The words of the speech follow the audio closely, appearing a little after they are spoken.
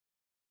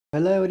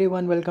Hello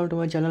everyone, welcome to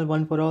my channel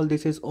One for All.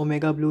 This is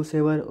Omega Blue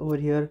Saver over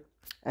here,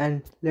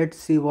 and let's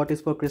see what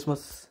is for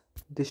Christmas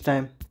this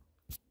time.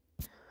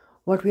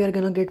 What we are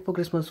gonna get for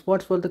Christmas?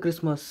 What's for the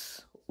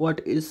Christmas?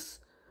 What is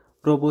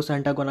Robo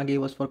Santa gonna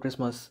give us for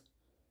Christmas?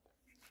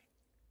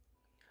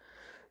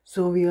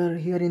 So we are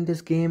here in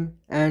this game,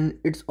 and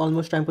it's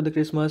almost time for the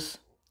Christmas,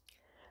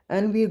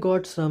 and we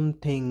got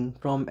something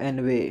from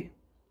Anway.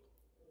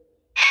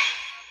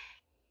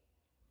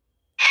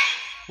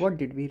 What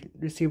did we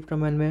receive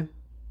from Anway?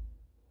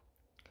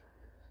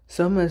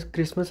 Some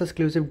Christmas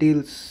exclusive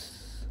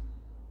deals.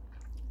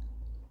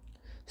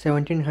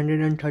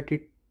 1700 and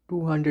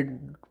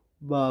 3200.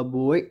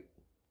 Boy,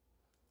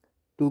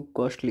 too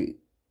costly.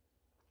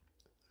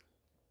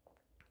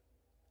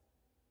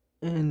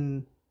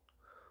 And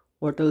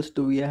what else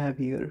do we have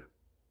here?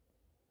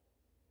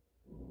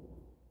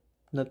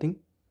 Nothing.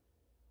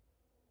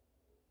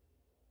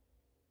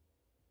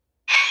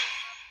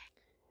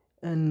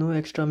 And no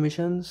extra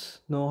missions,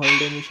 no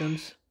holiday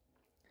missions.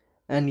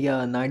 And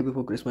yeah, night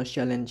before Christmas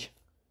challenge.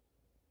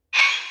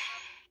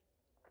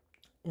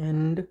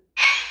 And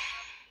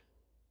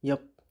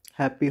yep,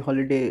 happy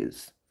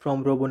holidays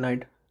from Robo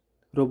Night.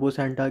 Robo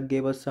Santa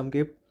gave us some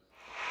gift.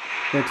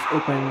 Let's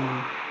open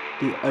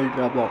the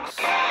Ultra box.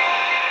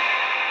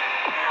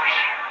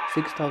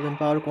 6000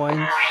 power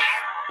coins,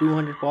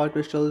 200 power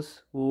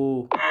crystals,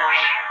 whoa,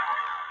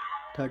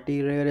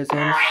 30 rare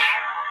essence,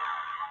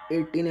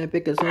 18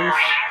 epic essence,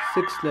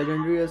 6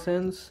 legendary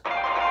essence,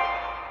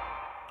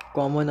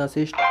 common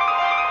assist,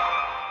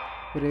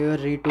 rare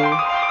Rito,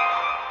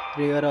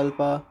 rare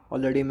Alpha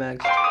already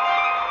maxed,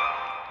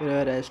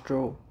 rare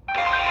Astro,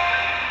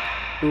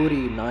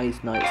 Tori, nice,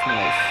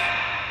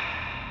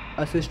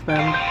 assist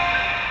spammed,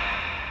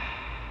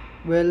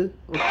 well,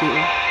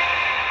 okay,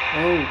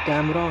 oh,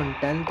 Cameron,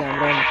 10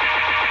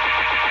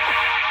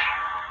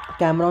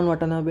 Cameron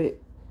Watanabe.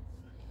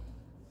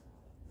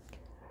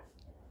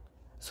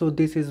 So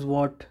this is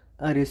what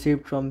I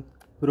received from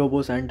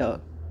Robo Santa,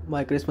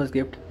 my Christmas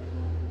gift.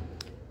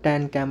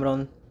 10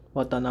 Cameron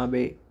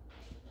Watanabe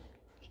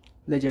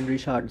legendary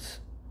shards.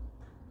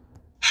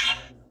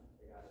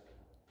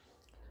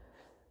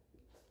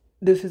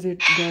 This is it,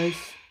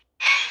 guys.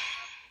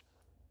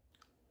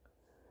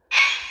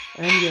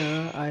 And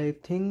yeah, I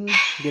think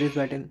there is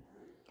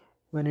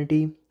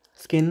Vanity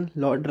skin,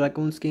 Lord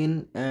Raccoon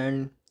skin,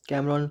 and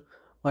Cameron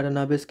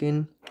Watanabe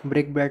skin,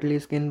 Brick Bradley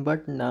skin,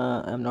 but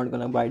nah, I'm not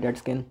gonna buy that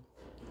skin.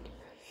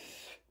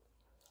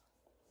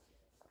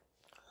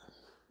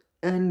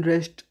 And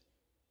rest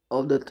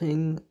of the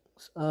things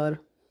are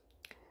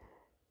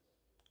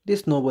this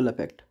snowball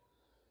effect,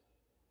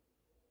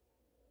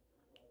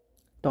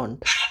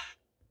 taunt,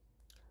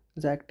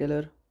 Zack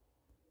Taylor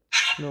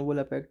snowball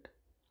effect,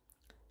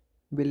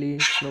 Billy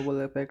snowball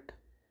effect,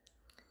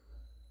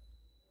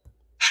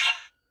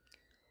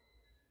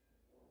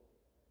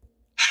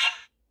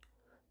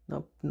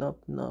 Nup,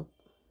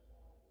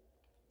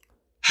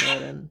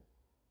 Lauren,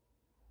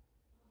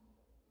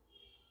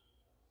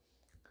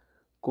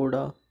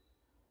 Coda,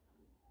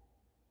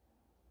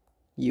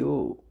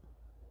 yo,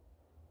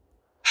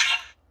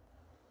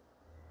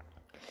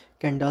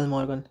 Kendall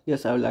Morgan.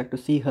 Yes, I would like to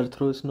see her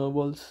throw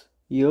snowballs.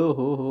 Yo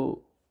ho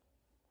ho.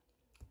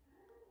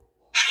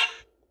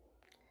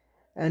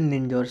 And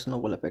Ninja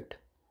snowball effect.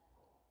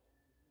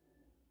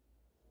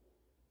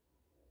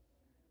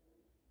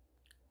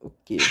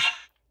 Okay.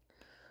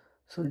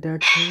 So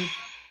that's it.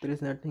 There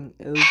is nothing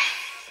else.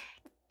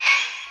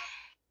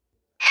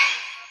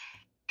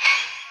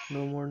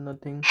 No more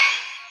nothing.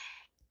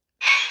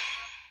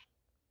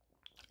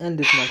 And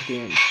this marks the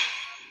end.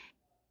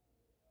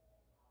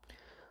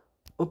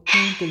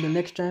 Okay, till the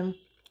next time.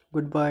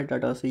 Goodbye,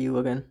 Tata. See you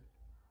again.